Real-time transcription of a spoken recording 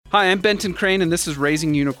Hi, I'm Benton Crane, and this is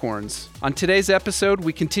Raising Unicorns. On today's episode,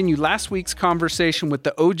 we continue last week's conversation with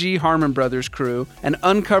the OG Harmon Brothers crew and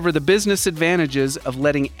uncover the business advantages of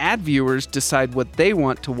letting ad viewers decide what they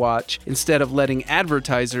want to watch instead of letting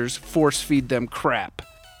advertisers force feed them crap.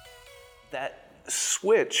 That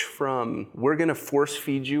switch from we're going to force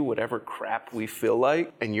feed you whatever crap we feel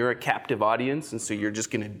like and you're a captive audience and so you're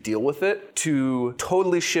just going to deal with it, to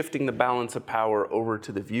totally shifting the balance of power over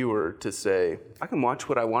to the viewer to say, I can watch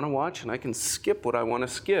what I want to watch and I can skip what I want to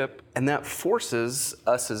skip. And that forces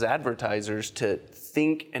us as advertisers to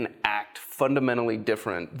think and act fundamentally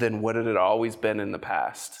different than what it had always been in the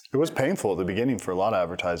past. It was painful at the beginning for a lot of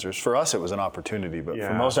advertisers. For us, it was an opportunity, but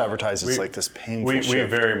for most advertisers, it's like this painful shift. We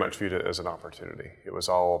very much viewed it as an opportunity. It was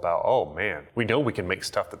all about, oh man, we know we can make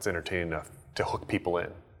stuff that's entertaining enough to hook people in.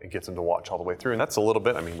 It gets them to watch all the way through. And that's a little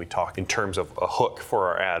bit, we talk in terms of a hook for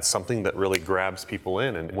our ads, something that really grabs people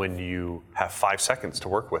in. And when you have 5 seconds to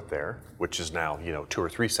work with there, which is now, 2 or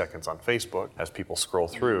 3 seconds on Facebook as people scroll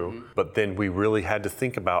through, but then we really had to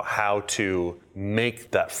think about how to make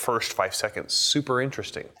that first 5 seconds super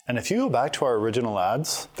interesting. And if you go back to our original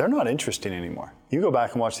ads, they're not interesting anymore. You go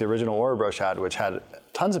back and watch the original Orabrush ad, which had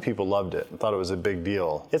tons of people loved it and thought it was a big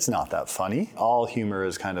deal. It's not that funny. All humor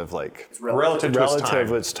is kind of like relative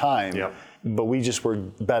to its time. Yep. But we just were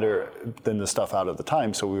better than the stuff out of the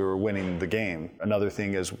time, so we were winning the game. Another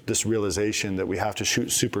thing is this realization that we have to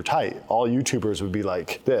shoot super tight. All YouTubers would be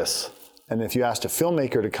like this. And if you asked a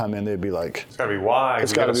filmmaker to come in, they'd be like, it's got to be wide.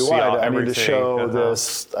 It's got to be wide. I need to show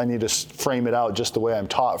this. I need to frame it out just the way I'm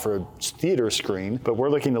taught for a theater screen. But we're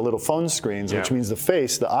looking at little phone screens, which means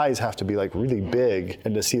the eyes have to be like really big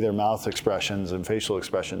and to see their mouth expressions and facial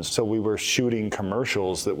expressions. So we were shooting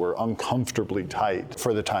commercials that were uncomfortably tight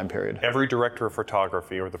for the time period. Every director of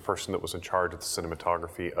photography or the person that was in charge of the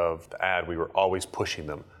cinematography of the ad, we were always pushing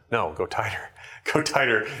them. No, go tighter. Go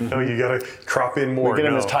tighter. No, you got to crop in more. Get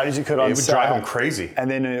them as tight as you could on set. It would drive them crazy.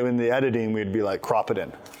 And then in the editing, we'd be like, crop it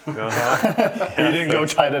in. You didn't go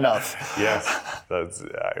tight enough. Yes.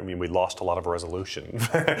 We lost a lot of resolution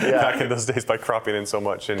back in those days by cropping in so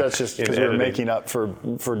much. That's just because we were making up for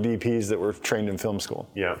DPs that were trained in film school.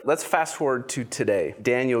 Yeah. Let's fast forward to today.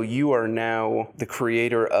 Daniel, you are now the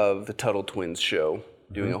creator of the Tuttle Twins show,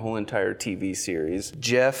 doing a whole entire TV series.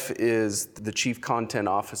 Jeff is the chief content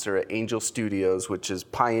officer at Angel Studios, which is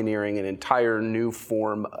pioneering an entire new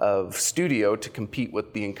form of studio to compete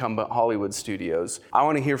with the incumbent Hollywood studios. I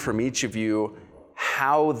want to hear from each of you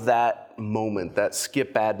how that moment, that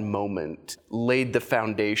skip ad moment, laid the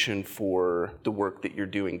foundation for the work that you're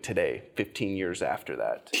doing today, 15 years after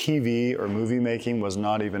that. TV or movie making was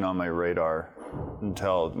not even on my radar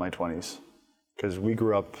until my 20s, because we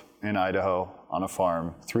grew up in Idaho on a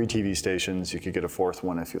farm, 3 TV stations. You could get a 4th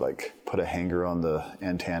one if you put a hanger on the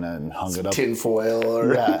antenna and hung it up.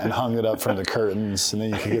 Tinfoil and hung it up from the curtains. And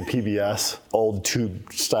then you could get PBS, old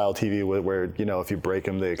tube style TV where, if you break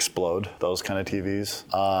them, they explode. Those kind of TVs.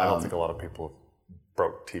 I don't think a lot of people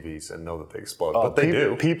broke TVs and know that they explode, but they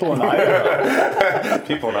do. People in Idaho.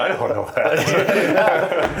 People in Idaho know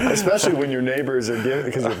that. Especially when your neighbors are giving,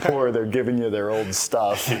 because you're poor, they're giving you their old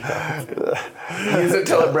stuff. Use it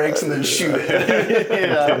till it breaks and then shoot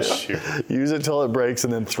it. Use it till it breaks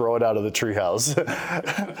and then throw it out of the treehouse.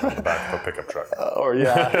 On the back of a pickup truck.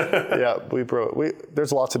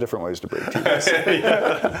 There's lots of different ways to break TVs.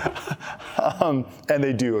 And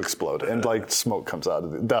they do explode, and smoke comes out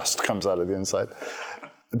of dust comes out of the inside.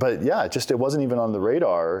 But it wasn't even on the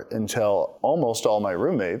radar until almost all my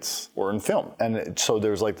roommates were in film. And so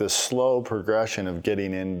there's this slow progression of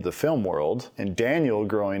getting into the film world. And Daniel,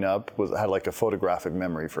 growing up, had a photographic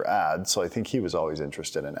memory for ads. So I think he was always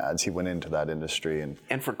interested in ads. He went into that industry.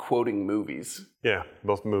 And for quoting movies. Yeah,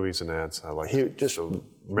 both movies and ads. I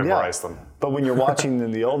memorize them. But when you're watching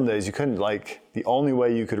in the olden days, you couldn't the only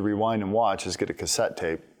way you could rewind and watch is get a cassette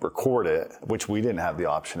tape, record it, which we didn't have the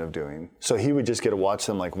option of doing. So he would just get to watch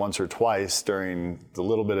them once or twice during the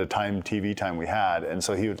little bit of TV time we had. And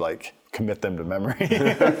so he would commit them to memory.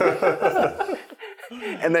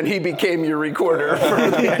 And then he became your recorder for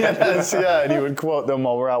the Yes, and he would quote them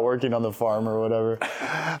while we're out working on the farm or whatever.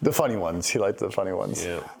 The funny ones. He liked the funny ones.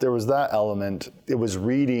 Yeah. There was that element. It was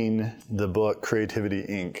reading the book Creativity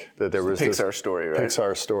Inc. that there was Pixar story, right?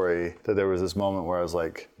 Pixar story. That there was this moment where I was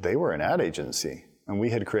like, they were an ad agency. And we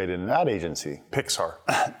had created an ad agency. Pixar.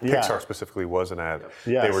 Pixar specifically was an ad.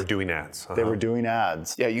 Yes. They were doing ads. They were doing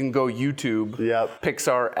ads. Yeah, you can go YouTube,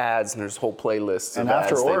 Pixar ads, and there's whole playlists of ads. And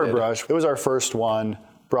after Orabrush, it was our first one.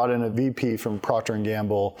 Brought in a VP from Procter &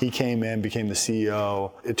 Gamble. He came in, became the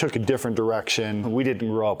CEO. It took a different direction. We didn't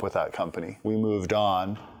grow up with that company. We moved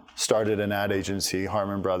on. started an ad agency,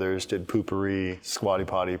 Harmon Brothers, did Poopery, Squatty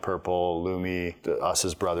Potty, Purple, Lumi, us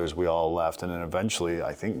as brothers, we all left. And then eventually,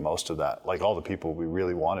 I think most of that, like all the people we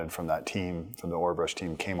really wanted from that team, from the Orabrush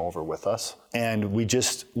team, came over with us. And we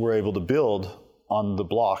just were able to build on the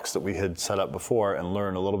blocks that we had set up before and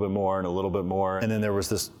learn a little bit more and a little bit more. And then there was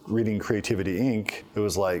this Reading Creativity Inc. It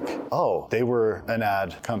was like, oh, they were an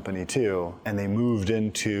ad company too, and they moved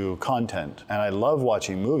into content. And I love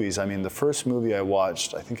watching movies. I mean, the first movie I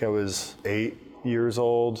watched, I think I was 8 years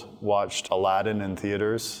old, watched Aladdin in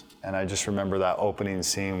theaters. And I just remember that opening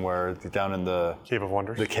scene where down in the Cave of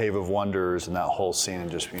Wonders. The Cave of Wonders, and that whole scene,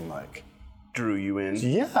 and just being like, drew you in.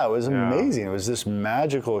 yeah, it was amazing. It was this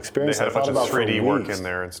magical experience. They had a bunch of 3D work in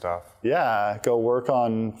there and stuff. Yeah, go work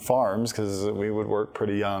on farms, because we would work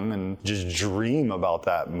pretty young, and just dream about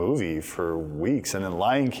that movie for weeks. And then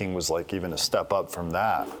Lion King was like even a step up from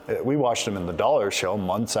that. We watched them in the Dollar Show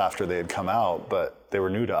months after they had come out, but they were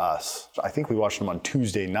new to us. I think we watched them on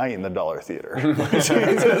Tuesday night in the Dollar Theater.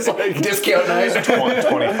 It's like discount night.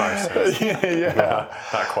 25 cents. Yeah.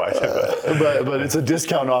 Not quite. But it's a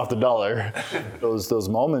discount off the dollar. Those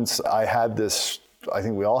moments, I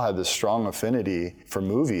think we all had this strong affinity for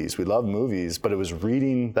movies. We love movies, but it was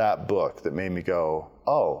reading that book that made me go,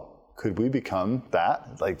 oh, could we become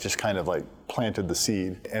that? Like, just kind of like planted the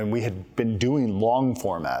seed. And we had been doing long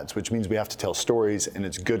form ads, which means we have to tell stories and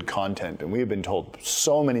it's good content. And we have been told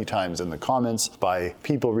so many times in the comments by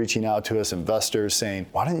people reaching out to us, investors saying,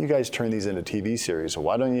 why don't you guys turn these into TV series? Or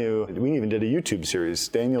why don't you, we even did a YouTube series.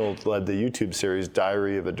 Daniel led the YouTube series,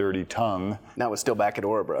 Diary of a Dirty Tongue. That was still back at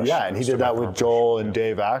Orabrush. Yeah, and he did that with Joel and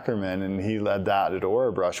Dave Ackerman, and he led that at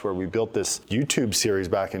Orabrush, where we built this YouTube series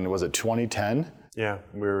back in, was it 2010? Yeah,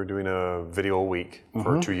 we were doing a video a week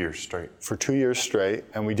for 2 years straight. For 2 years straight,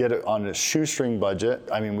 and we did it on a shoestring budget.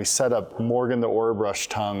 I mean, we set up Morgan the Orabrush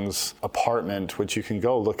Tongue's apartment, which you can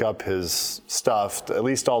go look up his stuff, at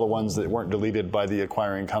least all the ones that weren't deleted by the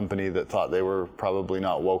acquiring company that thought they were probably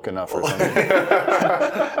not woke enough or something.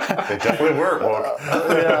 They definitely weren't woke.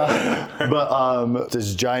 Yeah, but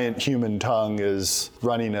this giant human tongue is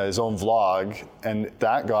running his own vlog, and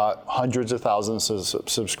that got hundreds of thousands of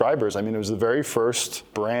subscribers. I mean, it was the very first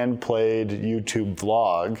brand played YouTube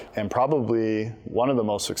vlog, and probably one of the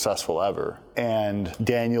most successful ever. And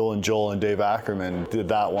Daniel and Joel and Dave Ackerman did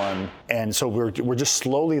that one. And so we're just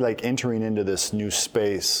slowly like entering into this new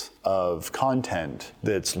space of content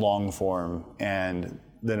that's long form. And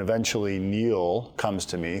then eventually Neil comes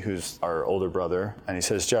to me, who's our older brother, and he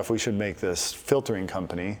says, Jeff, we should make this filtering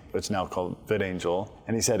company. It's now called VidAngel.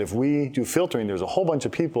 And he said, if we do filtering, there's a whole bunch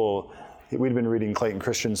of people. We'd been reading Clayton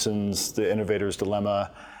Christensen's The Innovator's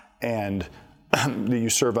Dilemma and the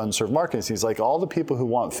Serve Unserved Markets. He's like, all the people who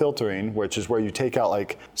want filtering, which is where you take out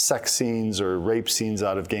like sex scenes or rape scenes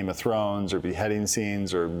out of Game of Thrones or beheading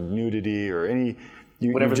scenes or nudity or any...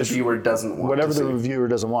 Whatever the viewer doesn't want. Whatever the viewer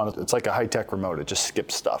doesn't want. It's like a high-tech remote. It just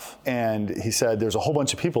skips stuff. And he said, there's a whole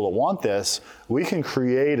bunch of people that want this. We can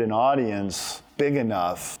create an audience big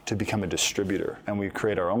enough to become a distributor, and we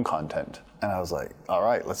create our own content. And I was like, all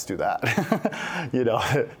right, let's do that. You know.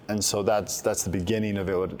 And so that's the beginning of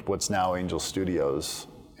it, what's now Angel Studios,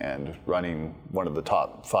 and running one of the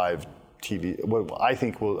top 5 TV, what I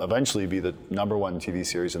think will eventually be the #1 TV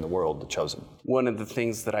series in the world, The Chosen. One of the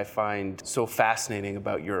things that I find so fascinating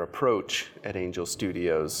about your approach at Angel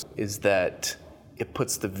Studios is that it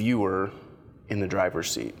puts the viewer in the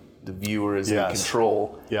driver's seat. The viewer is in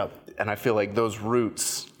control. Yep. And I feel like those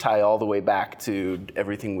roots tie all the way back to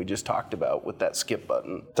everything we just talked about with that skip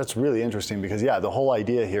button. That's really interesting because, the whole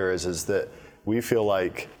idea here is that we feel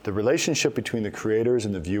like the relationship between the creators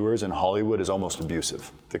and the viewers in Hollywood is almost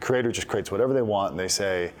abusive. The creator just creates whatever they want, and they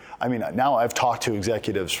say, I mean, now I've talked to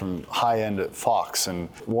executives from high-end at Fox and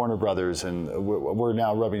Warner Brothers, and we're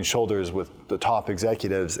now rubbing shoulders with the top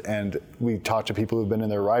executives, and we talk to people who've been in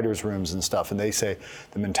their writers' rooms and stuff, and they say,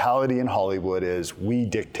 the mentality in Hollywood is we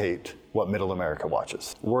dictate what middle America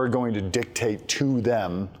watches. We're going to dictate to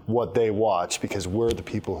them what they watch because we're the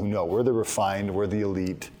people who know. We're the refined, we're the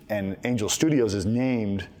elite. And Angel Studios is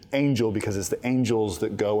named Angel because it's the angels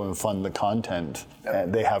that go and fund the content,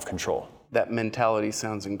 and they have control. That mentality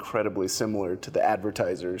sounds incredibly similar to the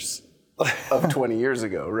advertisers of 20 years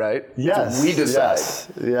ago, right? Yes. We decide.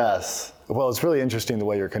 Yes. Well, it's really interesting the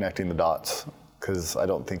way you're connecting the dots, because I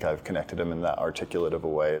don't think I've connected them in that articulate of a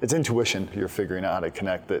way. It's intuition. You're figuring out how to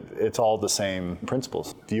connect that. It's all the same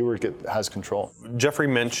principles. Viewer has control. Jeffrey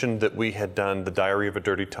mentioned that we had done The Diary of a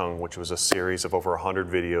Dirty Tongue, which was a series of over 100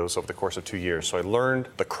 videos over the course of 2 years. So I learned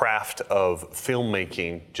the craft of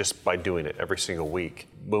filmmaking just by doing it every single week.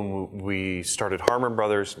 when we started Harmon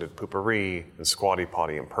Brothers and did Poopery and Squatty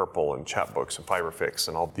Potty and Purple and Chapbooks and Fiberfix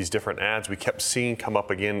and all these different ads, we kept seeing come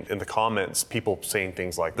up again in the comments, people saying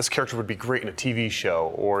things like, this character would be great in a TV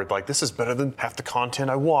show, or like, this is better than half the content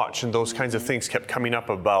I watch, and those kinds of things kept coming up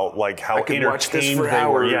about like how entertained they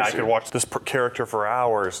were. Yeah, I could watch this character for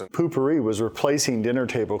hours. Poopery was replacing dinner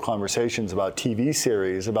table conversations about TV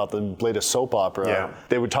series, about the latest soap opera. Yeah.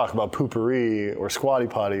 They would talk about Poopery or Squatty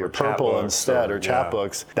Potty or Purple instead, or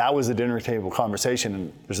Chapbooks. That was the dinner table conversation,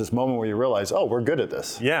 and there's this moment where you realize, oh, we're good at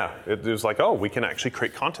this. Yeah, it was like, oh, we can actually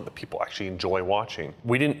create content that people actually enjoy watching.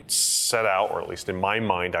 We didn't set out, or at least in my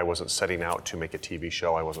mind, I wasn't setting out to make a TV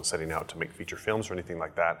show. I wasn't setting out to make feature films or anything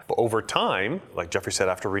like that. But over time, like Jeffrey said,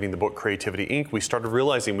 after reading the book Creativity Inc., we started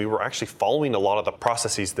realizing we were actually following a lot of the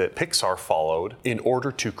processes that Pixar followed in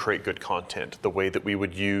order to create good content, the way that we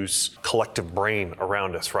would use collective brain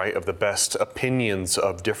around us, right, of the best opinions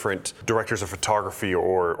of different directors of photography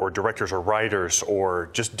or directors or writers or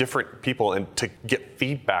just different people, and to get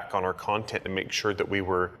feedback on our content and make sure that we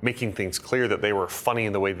were making things clear that they were funny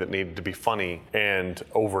in the way that needed to be funny. And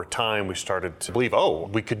over time, we started to believe, oh,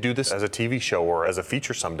 we could do this as a TV show or as a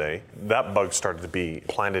feature someday. That bug started to be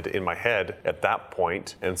planted in my head at that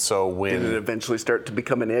point. And so when... Did it eventually start to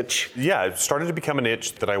become an itch? Yeah, it started to become an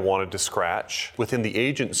itch that I wanted to scratch. Within the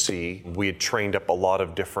agency, we had trained up a lot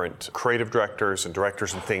of different creative directors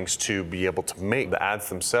and things to be able to make the ads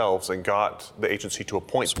themselves, and got the agency to a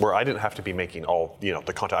point where I didn't have to be making all,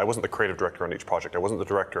 the content. I wasn't the creative director on each project. I wasn't the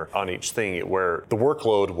director on each thing, where the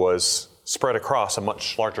workload was spread across a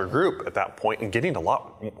much larger group at that point, and getting a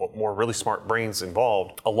lot more really smart brains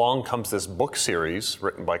involved. Along comes this book series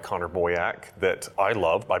written by Connor Boyack that I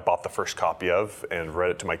love. I bought the first copy of and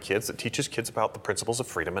read it to my kids, that teaches kids about the principles of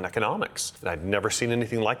freedom and economics. And I'd never seen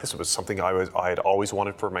anything like this. It was something I had always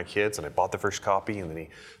wanted for my kids, and I bought the first copy, and then he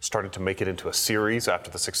started to make it into a series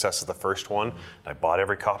after the success of the first one. And I bought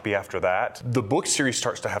every copy after that. The book series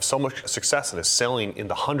starts to have so much success and is selling in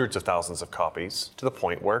the hundreds of thousands of copies, to the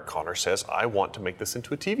point where Connor says, I want to make this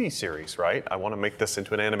into a TV series, right? I want to make this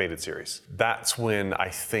into an animated series. That's when I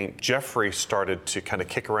think Jeffrey started to kind of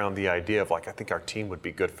kick around the idea of like, I think our team would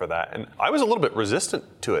be good for that. And I was a little bit resistant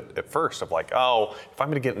to it at first, of like, oh, if I'm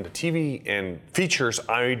going to get into TV and features,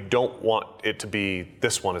 I don't want it to be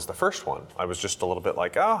this one as the first one. I was just a little bit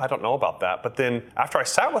like, oh, I don't know about that. But then after I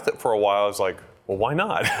sat with it for a while, I was like, well, why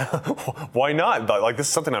not? Why not? Like, this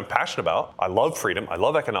is something I'm passionate about. I love freedom. I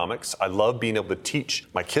love economics. I love being able to teach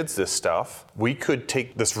my kids this stuff. We could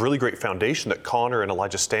take this really great foundation that Connor and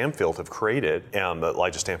Elijah Stanfield have created, and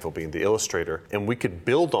Elijah Stanfield being the illustrator, and we could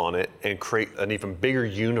build on it and create an even bigger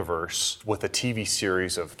universe with a TV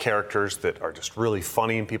series of characters that are just really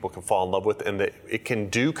funny and people can fall in love with, and that it can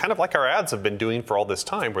do kind of like our ads have been doing for all this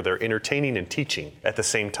time, where they're entertaining and teaching at the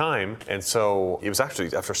same time. And so it was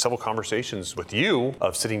actually after several conversations with you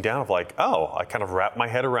of sitting down of like, oh, I kind of wrapped my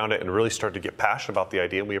head around it and really started to get passionate about the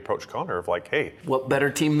idea. And we approached Connor of like, hey, what better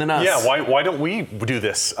team than us? Yeah, why don't we do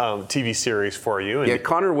this TV series for you? And yeah,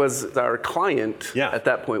 Connor was our client. Yeah. At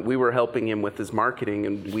that point. We were helping him with his marketing,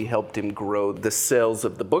 and we helped him grow the sales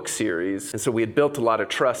of the book series. And so we had built a lot of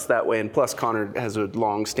trust that way. And plus, Connor has a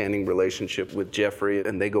long-standing relationship with Jeffrey,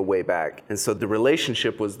 and they go way back. And so the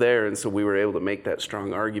relationship was there, and so we were able to make that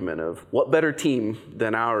strong argument of what better team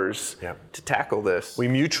than ours to tackle this. We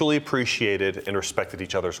mutually appreciated and respected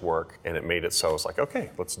each other's work, and it made it so it's like, okay,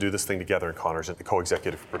 let's do this thing together. And Connor's the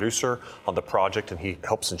co-executive producer on the project, and he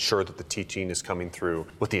helps ensure that the teaching is coming through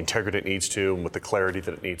with the integrity it needs to and with the clarity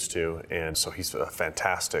that it needs to. And so he's a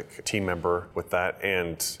fantastic team member with that.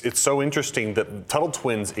 And it's so interesting that Tuttle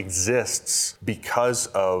Twins exists because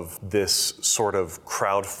of this sort of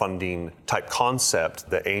crowdfunding type concept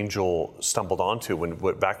that Angel stumbled onto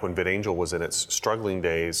back when VidAngel was in its struggling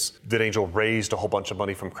days. VidAngel raised a whole bunch of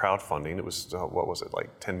money from crowdfunding. It was, what was it,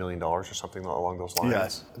 like $10 million or something along those lines?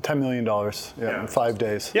 Yes, $10 million, in 5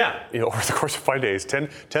 days. Yeah, over the course of 5 days,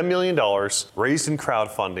 $10 million raised in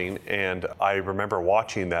crowdfunding. And I remember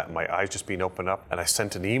watching that and my eyes just being opened up. And I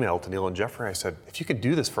sent an email to Neil and Jeffrey. I said, if you could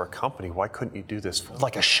do this for a company, why couldn't you do this for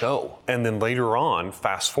like a show? And then later on,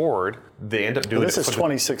 fast forward, they end up doing this is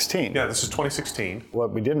 2016. Yeah, this is 2016.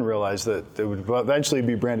 What we didn't realize that it would eventually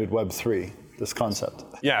be branded Web3. This concept.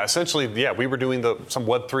 Yeah, essentially, we were doing some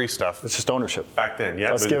Web3 stuff. It's just ownership. Back then,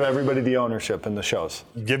 yeah. Let's give everybody the ownership in the shows.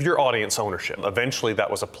 Give your audience ownership. Eventually,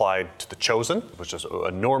 that was applied to The Chosen, which was an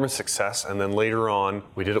enormous success. And then later on,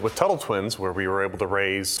 we did it with Tuttle Twins, where we were able to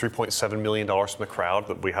raise $3.7 million from the crowd.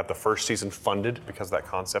 That we had the first season funded because of that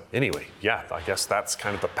concept. Anyway, I guess that's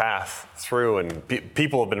kind of the path through. And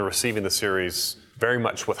people have been receiving the series very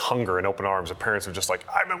much with hunger and open arms. And parents are just like,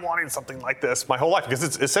 I've been wanting something like this my whole life, because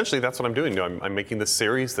it's essentially that's what I'm doing. I'm making this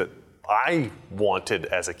series that I wanted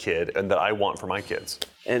as a kid and that I want for my kids.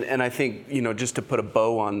 And I think, just to put a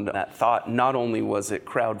bow on that thought, not only was it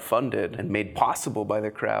crowd-funded and made possible by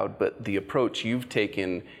the crowd, but the approach you've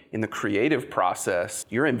taken in the creative process,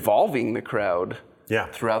 you're involving the crowd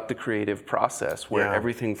throughout the creative process, where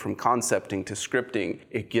everything from concepting to scripting,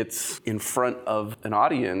 it gets in front of an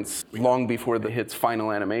audience long before it hits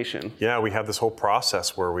final animation. Yeah, we have this whole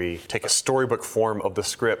process where we take a storybook form of the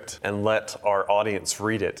script and let our audience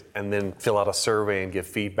read it, and then fill out a survey and give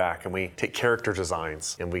feedback, and we take character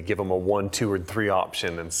designs and we give them a 1, 2, or 3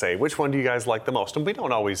 option and say, which one do you guys like the most? And we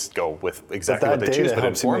don't always go with exactly what they choose, but it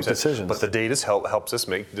informs it. But the data helps us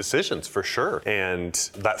make decisions for sure. And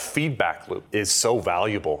that feedback loop is so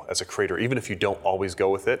valuable as a creator, even if you don't always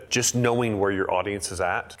go with it. Just knowing where your audience is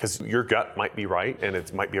at, because your gut might be right and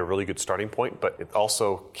it might be a really good starting point, but it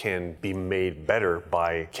also can be made better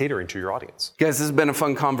by catering to your audience. Guys, this has been a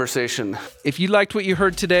fun conversation. If you liked what you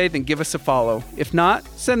heard today, then give us a follow. If not,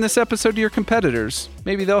 send this episode to your competitors.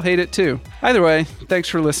 Maybe they'll hate it too. Either way, thanks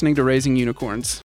for listening to Raising Unicorns.